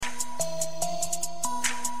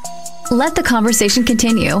Let the conversation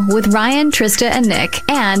continue with Ryan, Trista, and Nick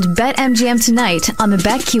and BetMGM tonight on the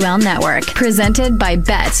BetQL network. Presented by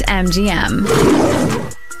BetMGM.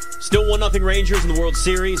 Still 1-0 Rangers in the World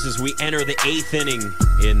Series as we enter the 8th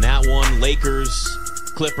inning in that one. Lakers,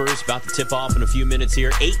 Clippers about to tip off in a few minutes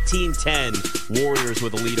here. 18-10 Warriors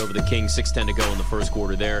with a lead over the Kings. 6:10 to go in the first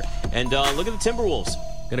quarter there. And look at the Timberwolves.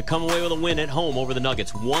 Going to come away with a win at home over the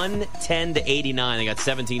Nuggets. 110-89. They got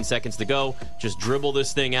 17 seconds to go. Just dribble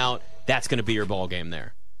this thing out. That's going to be your ball game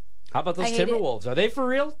there. How about those Timberwolves? Are they for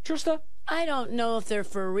real, Trista? I don't know if they're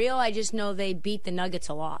for real. I just know they beat the Nuggets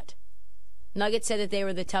a lot. Nuggets said that they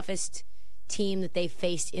were the toughest team that they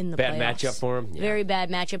faced in the playoffs. Bad matchup for them? Yeah. Very bad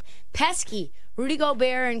matchup. Pesky. Rudy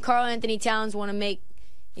Gobert and Karl Anthony Towns want to make,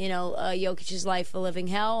 Jokic's life a living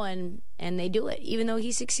hell, and they do it. Even though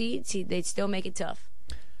he succeeds, they'd still make it tough.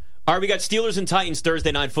 All right, we got Steelers and Titans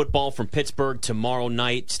Thursday night football from Pittsburgh tomorrow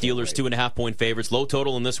night. Steelers 2.5-point favorites. Low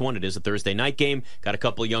total in this one. It is a Thursday night game. Got a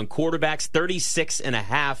couple of young quarterbacks.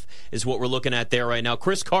 36.5 is what we're looking at there right now.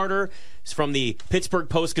 Chris Carter is from the Pittsburgh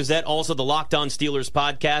Post-Gazette, also the Locked On Steelers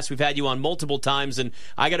podcast. We've had you on multiple times, and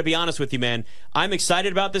I got to be honest with you, man. I'm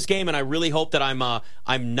excited about this game, and I really hope that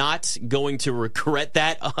I'm not going to regret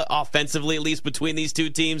that offensively, at least between these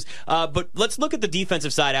two teams. But let's look at the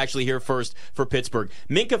defensive side actually here first for Pittsburgh.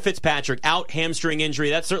 Minkah Fitzpatrick out, hamstring injury.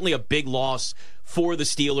 That's certainly a big loss for the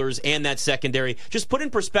Steelers and that secondary. Just put in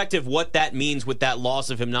perspective what that means with that loss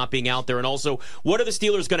of him not being out there, and also what are the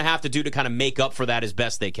Steelers going to have to do to kind of make up for that as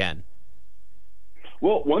best they can?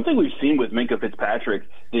 Well, one thing we've seen with Minkah Fitzpatrick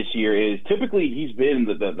this year is typically he's been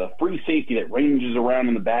the free safety that ranges around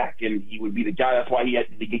in the back, and he would be the guy. That's why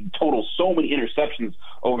he totaled so many interceptions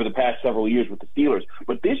over the past several years with the Steelers.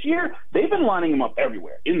 But this year, they've been lining him up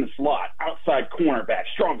everywhere, in the slot, outside cornerback,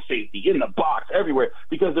 strong safety, in the box, everywhere,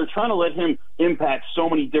 because they're trying to let him impact so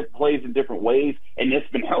many different plays in different ways, and it's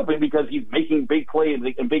been helping because he's making big plays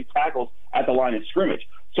and big tackles at the line of scrimmage.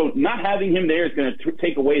 So not having him there is going to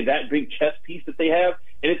take away that big chess piece that they have,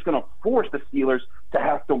 and it's going to force the Steelers to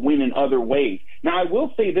have to win in other ways. Now, I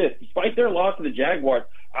will say this. Despite their loss to the Jaguars,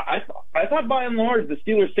 I thought by and large the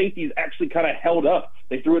Steelers' safeties actually kind of held up.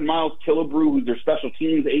 They threw in Miles Killebrew, who's their special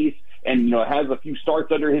teams ace, and has a few starts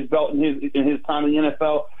under his belt in his time in the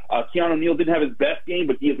NFL. Keanu Neal didn't have his best game,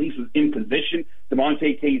 but he at least was in position.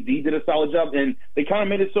 DeMonte KZ did a solid job, and they kind of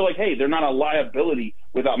made it so like, hey, they're not a liability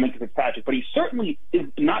without Minkah Fitzpatrick. But he certainly is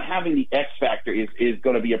not having the X factor is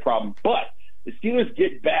going to be a problem. But the Steelers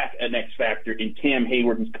get back an X factor in Cam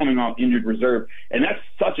Hayward, who's coming off injured reserve, and that's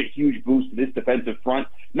such a huge boost to this defensive front,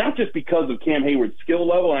 not just because of Cam Hayward's skill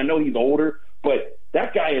level, and I know he's older, but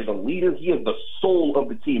that guy is a leader. He is the soul of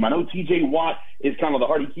the team. I know T.J. Watt is kind of the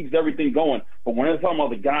heart. He keeps everything going. But when I'm talking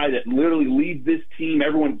about the guy that literally leads this team,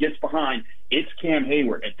 everyone gets behind, it's Cam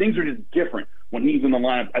Hayward. And things are just different when he's in the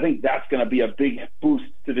lineup. I think that's going to be a big boost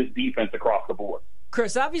to this defense across the board.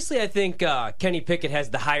 Chris, obviously I think Kenny Pickett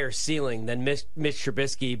has the higher ceiling than Mitch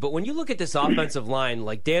Trubisky, but when you look at this offensive line,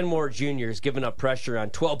 like Dan Moore Jr. has given up pressure on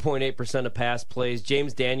 12.8% of pass plays.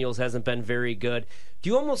 James Daniels hasn't been very good. Do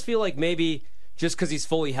you almost feel like maybe just because he's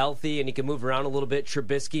fully healthy and he can move around a little bit,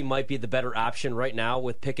 Trubisky might be the better option right now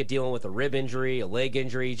with Pickett dealing with a rib injury, a leg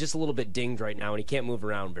injury? He's just a little bit dinged right now, and he can't move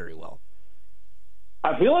around very well.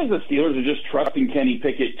 I feel like the Steelers are just trusting Kenny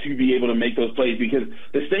Pickett to be able to make those plays, because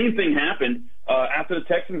the same thing happened after the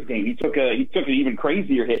Texans game. He took an even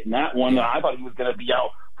crazier hit in that one. I thought he was going to be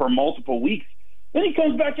out for multiple weeks. Then he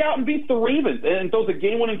comes back out and beats the Ravens and throws a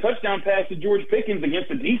game-winning touchdown pass to George Pickens against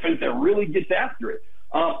a defense that really gets after it.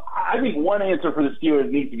 I think one answer for the Steelers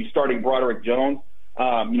needs to be starting Broderick Jones.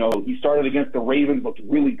 He started against the Ravens, looked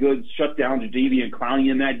really good, shut down Jadeveon Clowney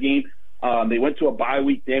in that game. They went to a bye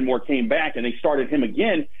week. Dan Moore came back, and they started him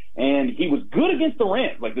again, and he was good against the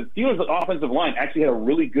Rams. Like, the Steelers' offensive line actually had a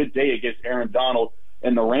really good day against Aaron Donald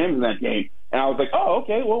and the Rams in that game. And I was like, oh,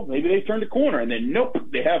 okay, well, maybe they turned a corner. And then, nope,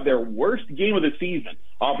 they have their worst game of the season,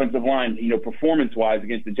 offensive line, performance-wise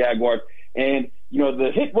against the Jaguars. And,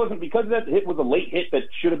 the hit wasn't because of that. The hit was a late hit that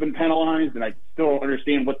should have been penalized, and I still don't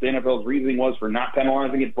understand what the NFL's reasoning was for not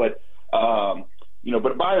penalizing it. But,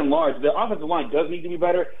 but by and large, the offensive line does need to be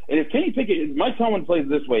better. And if Kenny Pickett, Mike Tomlin plays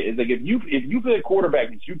this way, is like if you play a quarterback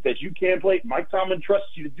that you can play, Mike Tomlin trusts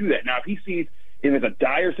you to do that. Now, if he sees if it's a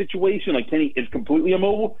dire situation, like Kenny is completely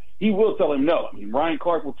immobile, he will tell him no. I mean, Ryan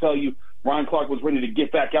Clark will tell you Ryan Clark was ready to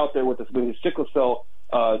get back out there with his sickle cell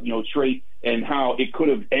trait, and how it could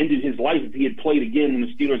have ended his life if he had played again when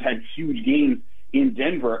the Steelers had huge games in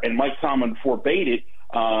Denver, and Mike Tomlin forbade it,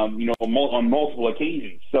 on multiple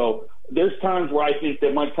occasions. So there's times where I think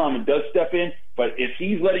that Mike Tomlin does step in, but if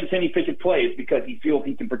he's letting Kenny Pickett play, it's because he feels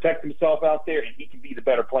he can protect himself out there and he can be the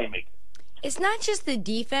better playmaker. It's not just the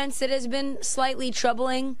defense that has been slightly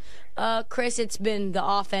troubling, Chris. It's been the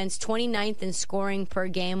offense, 29th in scoring per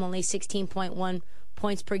game, only 16.1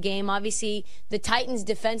 points per game. Obviously, the Titans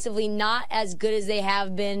defensively not as good as they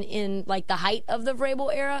have been in like the height of the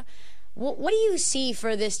Vrabel era. What do you see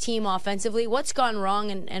for this team offensively? What's gone wrong,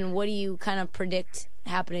 and what do you kind of predict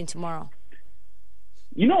happening tomorrow?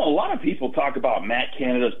 A lot of people talk about Matt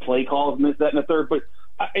Canada's play calls and this, that, and the third, but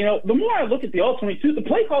the more I look at the All-22, the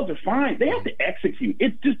play calls are fine. They have to execute.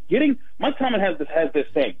 It's just Mike Tomlin has this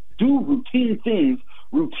thing, do routine things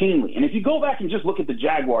routinely. And if you go back and just look at the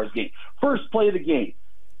Jaguars game, first play of the game,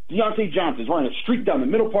 Deontay Johnson's running a streak down the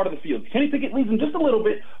middle part of the field. Kenny Pickett leads him just a little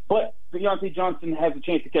bit, but Deontay Johnson has a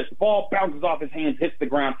chance to catch the ball, bounces off his hands, hits the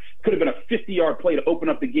ground. Could have been a 50-yard play to open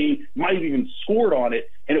up the game. Might have even scored on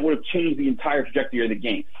it, and it would have changed the entire trajectory of the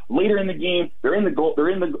game. Later in the game, they're in a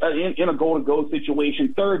goal-to-go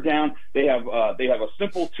situation. Third down, they have a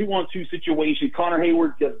simple 2-on-2 situation. Connor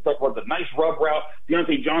Hayward does a nice rub route.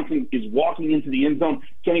 Deontay Johnson is walking into the end zone.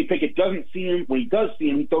 Kenny Pickett doesn't see him. When he does see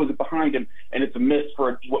him, he throws it behind him, and it's a miss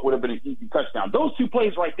for what would have been an easy touchdown. Those two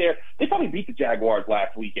plays right there, they probably beat the Jaguars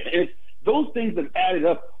last weekend. And it's those things have added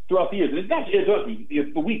up throughout the years. And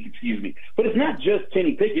it's the week, But it's not just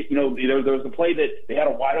Kenny Pickett. There was a play that they had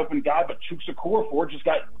a wide open guy, but Chukwuka Okorafor just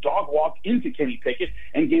got dog walked into Kenny Pickett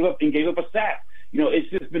and gave up a sack.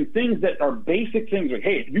 It's just been things that are basic things like,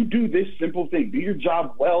 hey, if you do this simple thing, do your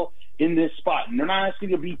job well in this spot. And they're not asking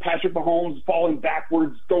you to be Patrick Mahomes, falling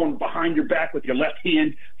backwards, throwing behind your back with your left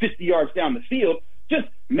hand 50 yards down the field. Just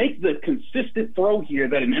make the consistent throw here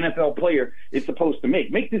that an NFL player is supposed to make.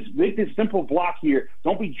 Make this simple block here.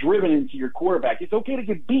 Don't be driven into your quarterback. It's okay to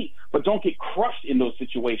get beat, but don't get crushed in those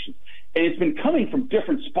situations. And it's been coming from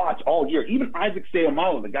different spots all year. Even Isaac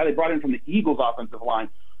Seumalo, the guy they brought in from the Eagles offensive line,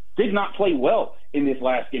 did not play well in this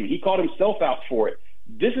last game. He called himself out for it.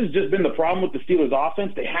 This has just been the problem with the Steelers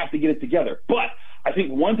offense. They have to get it together. But I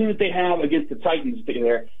think one thing that they have against the Titans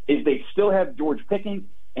there is they still have George Pickens.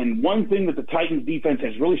 And one thing that the Titans defense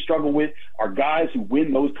has really struggled with are guys who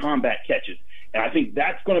win those combat catches. And I think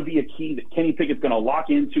that's going to be a key that Kenny Pickett's going to lock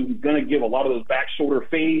into. He's going to give a lot of those back shoulder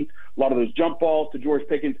fades, a lot of those jump balls to George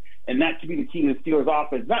Pickens. And that could be the key to the Steelers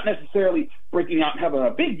offense. Not necessarily breaking out and having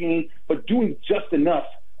a big game, but doing just enough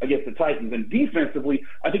against the Titans. And defensively,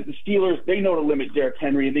 I think the Steelers, they know to limit Derrick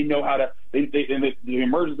Henry, and they know how to and the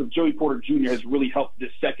emergence of Joey Porter Jr. has really helped this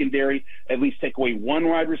secondary at least take away one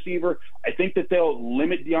wide receiver. I think that they'll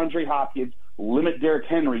limit DeAndre Hopkins, limit Derrick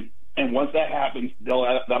Henry, and once that happens,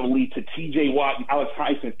 that'll lead to T.J. Watt and Alex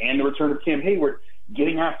Highsmith and the return of Cam Hayward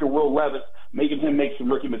getting after Will Levis, making him make some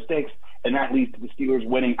rookie mistakes, and that leads to the Steelers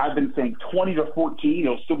winning. I've been saying 20-14.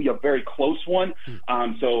 It'll still be a very close one.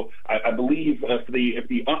 So I believe if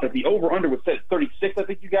the over/under was set at 36, I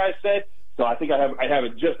think you guys said. So I think I have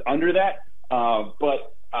it just under that.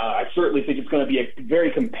 But I certainly think it's going to be a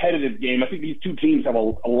very competitive game. I think these two teams have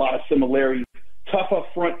a lot of similarities. Tough up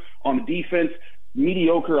front on the defense,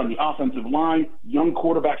 mediocre on the offensive line, young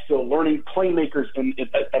quarterback still learning, playmakers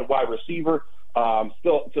at wide receiver. I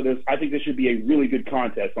think this should be a really good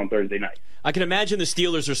contest on Thursday night. I can imagine the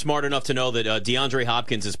Steelers are smart enough to know that DeAndre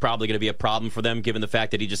Hopkins is probably going to be a problem for them, given the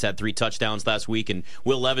fact that he just had 3 touchdowns last week, and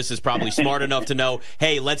Will Levis is probably smart enough to know,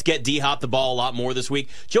 hey, let's get D-Hop the ball a lot more this week.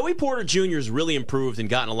 Joey Porter Jr. has really improved and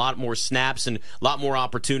gotten a lot more snaps and a lot more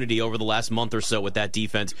opportunity over the last month or so with that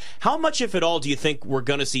defense. How much, if at all, do you think we're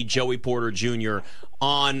going to see Joey Porter Jr.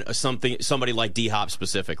 on somebody like D-Hop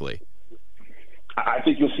specifically? I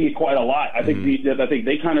think you'll see it quite a lot. I think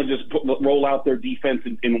they kind of just roll out their defense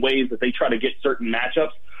in ways that they try to get certain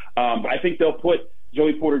matchups. But I think they'll put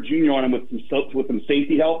Joey Porter Jr. on him with some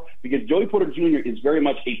safety help, because Joey Porter Jr. is very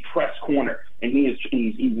much a press corner, and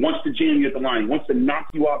he wants to jam you at the line. He wants to knock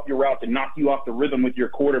you off your route, to knock you off the rhythm with your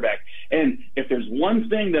quarterback. And if there's one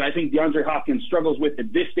thing that I think DeAndre Hopkins struggles with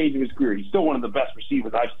at this stage of his career, he's still one of the best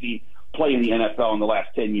receivers I've seen play in the NFL in the last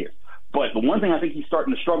 10 years. But the one thing I think he's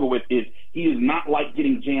starting to struggle with is he is not like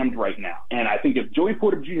getting jammed right now. And I think if Joey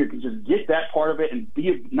Porter Jr. can just get that part of it and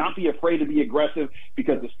not be afraid to be aggressive,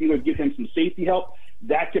 because the Steelers give him some safety help,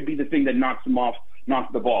 that could be the thing that knocks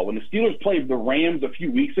the ball. When the Steelers played the Rams a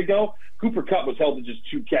few weeks ago, Cooper Kupp was held to just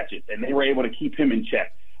 2 catches, and they were able to keep him in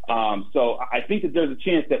check. So I think that there's a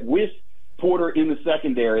chance that with Porter in the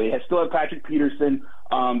secondary, they still have Patrick Peterson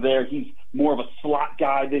there. He's more of a slot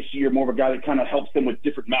guy this year, more of a guy that kind of helps them with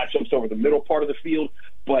different matchups over the middle part of the field.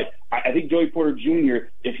 But I think Joey Porter Jr.,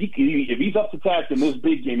 if he's up to task in this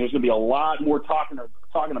big game, there's going to be a lot more talking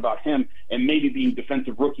talking about him and maybe being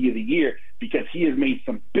Defensive Rookie of the Year because he has made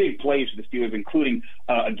some big plays for the Steelers, including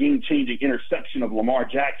a game-changing interception of Lamar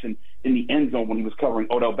Jackson in the end zone when he was covering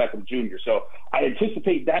Odell Beckham Jr. So I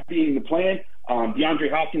anticipate that being the plan. DeAndre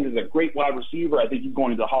Hopkins is a great wide receiver. I think he's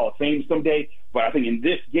going to the Hall of Fame someday. But I think in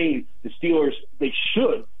this game, the Steelers, they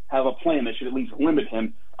should have a plan that should at least limit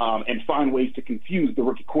him and find ways to confuse the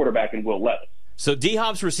rookie quarterback in Will Levis. So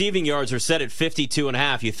D-Hop's receiving yards are set at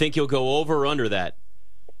 52.5. You think he'll go over or under that?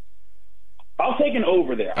 I'll take an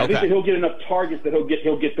over there. I think that he'll get enough targets that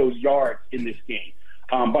he'll get those yards in this game.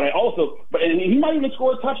 But he might even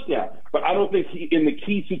score a touchdown. But I don't think in the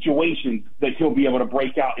key situations that he'll be able to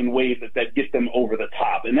break out in ways that get them over the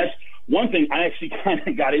top. And that's one thing I actually kind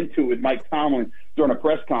of got into with Mike Tomlin during a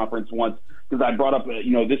press conference once because I brought up,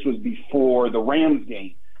 this was before the Rams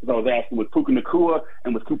game. Because I was asking with Puka Nacua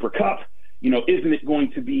and with Cooper Kupp, isn't it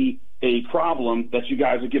going to be a problem that you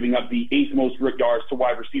guys are giving up the 8th most yards to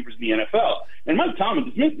wide receivers in the NFL? And Mike Tomlin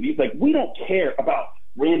dismissed it. He's like, we don't care about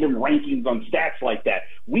random rankings on stats like that.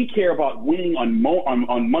 We care about winning on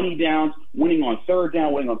money downs, winning on third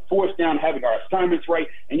down, winning on fourth down, having our assignments right.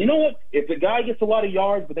 And you know what? If the guy gets a lot of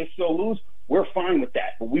yards but they still lose, we're fine with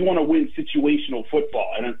that. But we want to win situational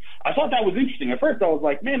football. And I thought that was interesting. At first I was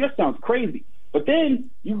like, man, that sounds crazy. But then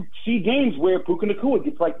you see games where Puka Nacua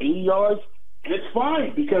gets like 80 yards, and it's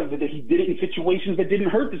fine because he did it in situations that didn't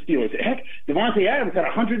hurt the Steelers. Heck, Devontae Adams had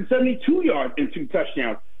 172 yards and 2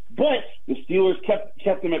 touchdowns. But the Steelers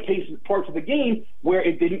kept him at parts of the game where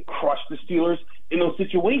it didn't crush the Steelers in those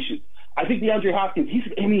situations. I think DeAndre Hopkins,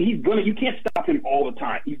 you can't stop him all the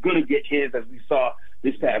time. He's going to get his, as we saw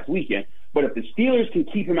this past weekend. But if the Steelers can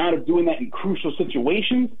keep him out of doing that in crucial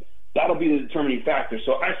situations, that'll be the determining factor.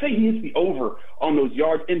 So I say he hits the over on those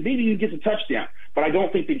yards, and maybe he gets a touchdown. But I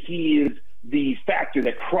don't think that he is the factor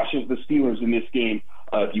that crushes the Steelers in this game,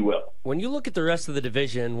 if you will. When you look at the rest of the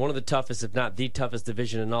division, one of the toughest, if not the toughest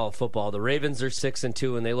division in all of football, the Ravens are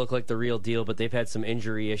 6-2, and they look like the real deal, but they've had some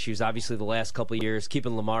injury issues, obviously, the last couple of years,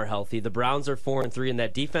 keeping Lamar healthy. The Browns are 4-3, and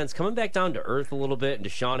that defense coming back down to earth a little bit, and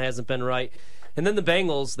Deshaun hasn't been right. And then the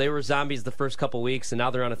Bengals, they were zombies the first couple weeks, and now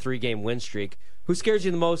they're on a 3-game win streak. Who scares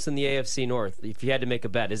you the most in the AFC North, if you had to make a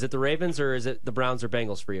bet? Is it the Ravens, or is it the Browns or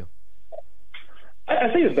Bengals for you?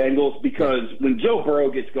 I say the Bengals because when Joe Burrow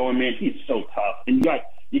gets going, man, he's so tough. And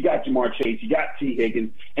you got Jamar Chase, you got T.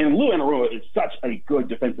 Higgins, and Lou Anarumo is such a good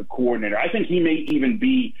defensive coordinator. I think he may even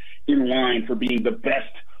be in line for being the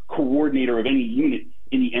best coordinator of any unit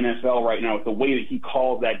in the NFL right now with the way that he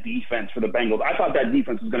calls that defense for the Bengals. I thought that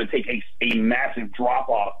defense was going to take a massive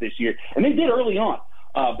drop-off this year, and they did early on.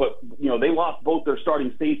 But they lost both their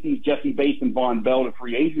starting safeties, Jesse Bates and Von Bell, to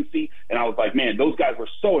free agency, and I was like, man, those guys were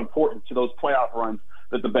so important to those playoff runs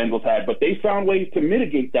that the Bengals had. But they found ways to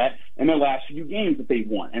mitigate that in their last few games that they've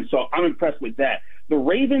won, and so I'm impressed with that. The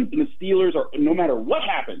Ravens and the Steelers are, no matter what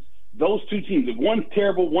happens, those two teams, if one's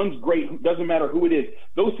terrible, one's great, doesn't matter who it is,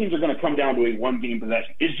 those teams are going to come down to a one-game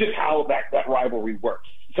possession. It's just how that rivalry works.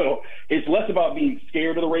 So it's less about being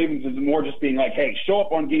scared of the Ravens. It's more just being like, hey, show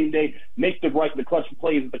up on game day, make the clutch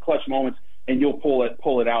plays at the clutch moments, and you'll pull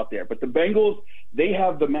it out there. But the Bengals, they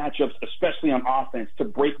have the matchups, especially on offense, to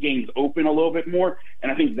break games open a little bit more, and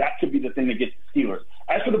I think that could be the thing that gets the Steelers.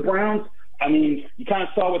 As for the Browns, I mean, you kind of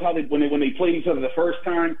saw with how when they played each other the first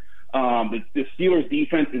time, the Steelers'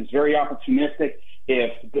 defense is very opportunistic.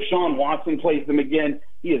 If Deshaun Watson plays them again,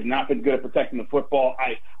 he has not been good at protecting the football.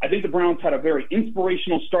 I think the Browns had a very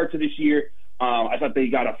inspirational start to this year. I thought they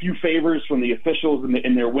got a few favors from the officials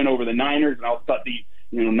in their win over the Niners, and I also thought the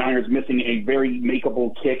Niners missing a very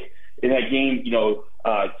makeable kick in that game,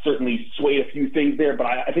 certainly swayed a few things there. But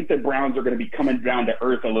I think the Browns are going to be coming down to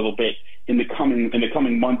earth a little bit in the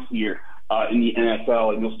coming months here in the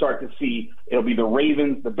NFL, and you'll start to see it'll be the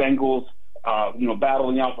Ravens, the Bengals,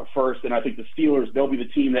 battling out for first, and I think the Steelers, they'll be the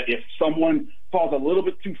team that if someone falls a little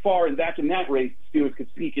bit too far in that race, the Steelers could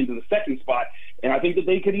sneak into the second spot, and I think that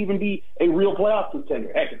they could even be a real playoff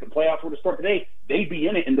contender. Heck, if the playoffs were to start today, they'd be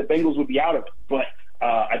in it, and the Bengals would be out of it. But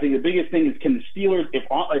I think the biggest thing is, can the Steelers, if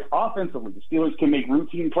offensively, the Steelers can make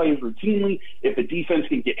routine plays routinely, if the defense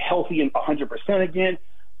can get healthy and 100% again,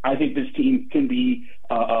 I think this team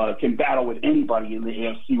can battle with anybody in the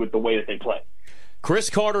AFC with the way that they play.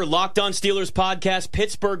 Chris Carter, Locked On Steelers podcast,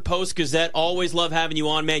 Pittsburgh Post-Gazette. Always love having you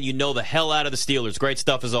on, man. You know the hell out of the Steelers. Great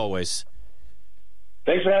stuff as always.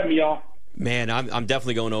 Thanks for having me, y'all. Man, I'm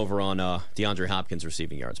definitely going over on DeAndre Hopkins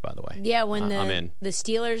receiving yards, by the way. Yeah, when the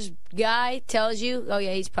Steelers guy tells you, oh,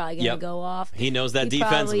 yeah, he's probably going to go off. He knows that he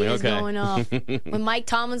defensively. Probably is going off. When Mike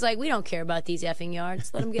Tomlin's like, we don't care about these effing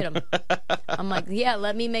yards. Let him get them. I'm like, yeah,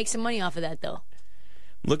 let me make some money off of that, though.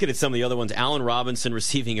 Looking at some of the other ones, Allen Robinson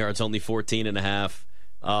receiving yards only 14.5.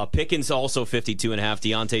 Pickens also 52.5.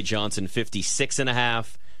 Deontay Johnson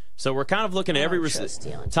 56.5. So we're kind of looking at every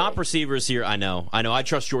top receivers here. I know. I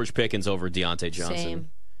trust George Pickens over Deontay Johnson. Same.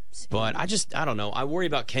 But I don't know. I worry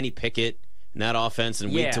about Kenny Pickett and that offense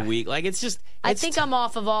and week to week. Like I think I'm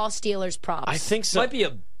off of all Steelers props. I think so. Might be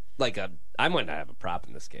I might not have a prop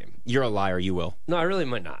in this game. You're a liar. You will. No, I really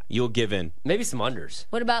might not. You'll give in. Maybe some unders.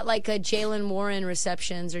 What about like a Jalen Warren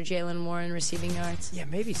receptions or Jalen Warren receiving yards? Yeah,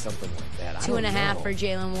 maybe something like that. 2.5 for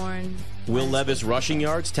Jalen Warren. Will Levis rushing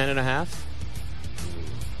yards 10.5.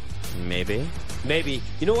 Maybe.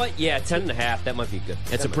 You know what? Yeah, 10.5. That might be good.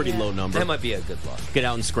 It's a pretty low number. That might be a good luck. Get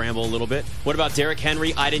out and scramble a little bit. What about Derrick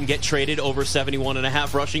Henry? I didn't get traded over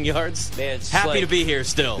 71.5 rushing yards. Man, it's happy to be here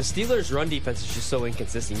still. The Steelers' run defense is just so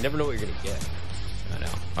inconsistent. You never know what you're going to get. I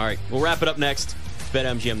know. All right, we'll wrap it up next.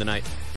 BetMGM tonight.